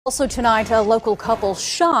Also tonight, a local couple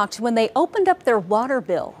shocked when they opened up their water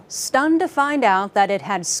bill, stunned to find out that it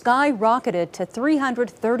had skyrocketed to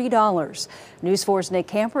 $330. News 4's Nick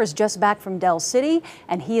Camper is just back from Del City,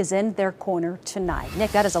 and he is in their corner tonight. Nick,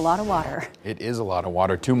 that is a lot of water. It is a lot of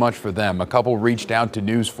water, too much for them. A couple reached out to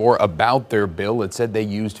News 4 about their bill. It said they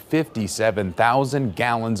used 57,000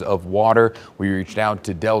 gallons of water. We reached out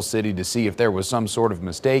to Del City to see if there was some sort of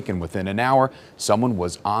mistake, and within an hour, someone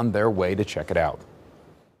was on their way to check it out.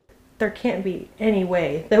 There can't be any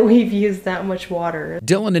way that we've used that much water.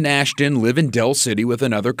 Dylan and Ashton live in Del City with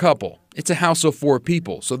another couple. It's a house of 4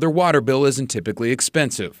 people, so their water bill isn't typically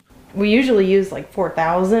expensive. We usually use like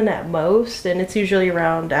 $4,000 at most, and it's usually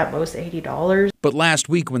around at most $80. But last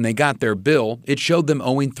week when they got their bill, it showed them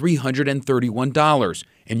owing $331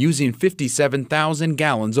 and using 57,000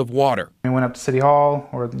 gallons of water. We went up to City Hall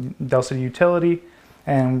or Del City Utility,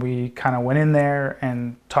 and we kind of went in there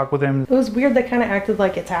and talked with them. It was weird. They kind of acted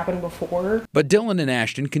like it's happened before. But Dylan and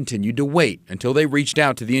Ashton continued to wait until they reached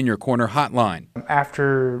out to the In Your Corner hotline.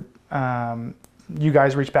 After you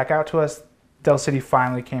guys reached back out to us, Del City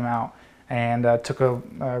finally came out and took a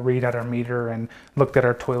read at our meter and looked at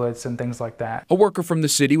our toilets and things like that. A worker from the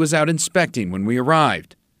city was out inspecting when we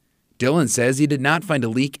arrived. Dylan says he did not find a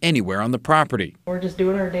leak anywhere on the property. We're just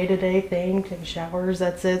doing our day-to-day thing, taking showers,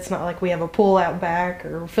 that's it. It's not like we have a pool out back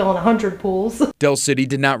or filling 100 pools. Del City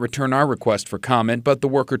did not return our request for comment, but the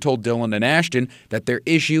worker told Dylan and Ashton that their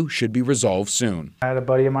issue should be resolved soon. I had a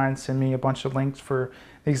buddy of mine send me a bunch of links for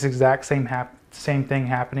these exact same thing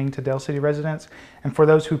happening to Del City residents. And for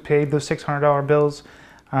those who paid those $600 bills,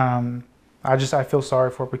 I feel sorry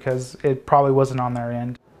for it because it probably wasn't on their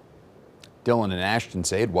end. Dylan and Ashton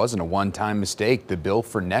say it wasn't a one-time mistake. The bill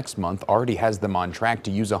for next month already has them on track to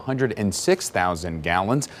use 106,000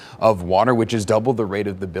 gallons of water, which is double the rate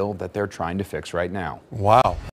of the bill that they're trying to fix right now. Wow.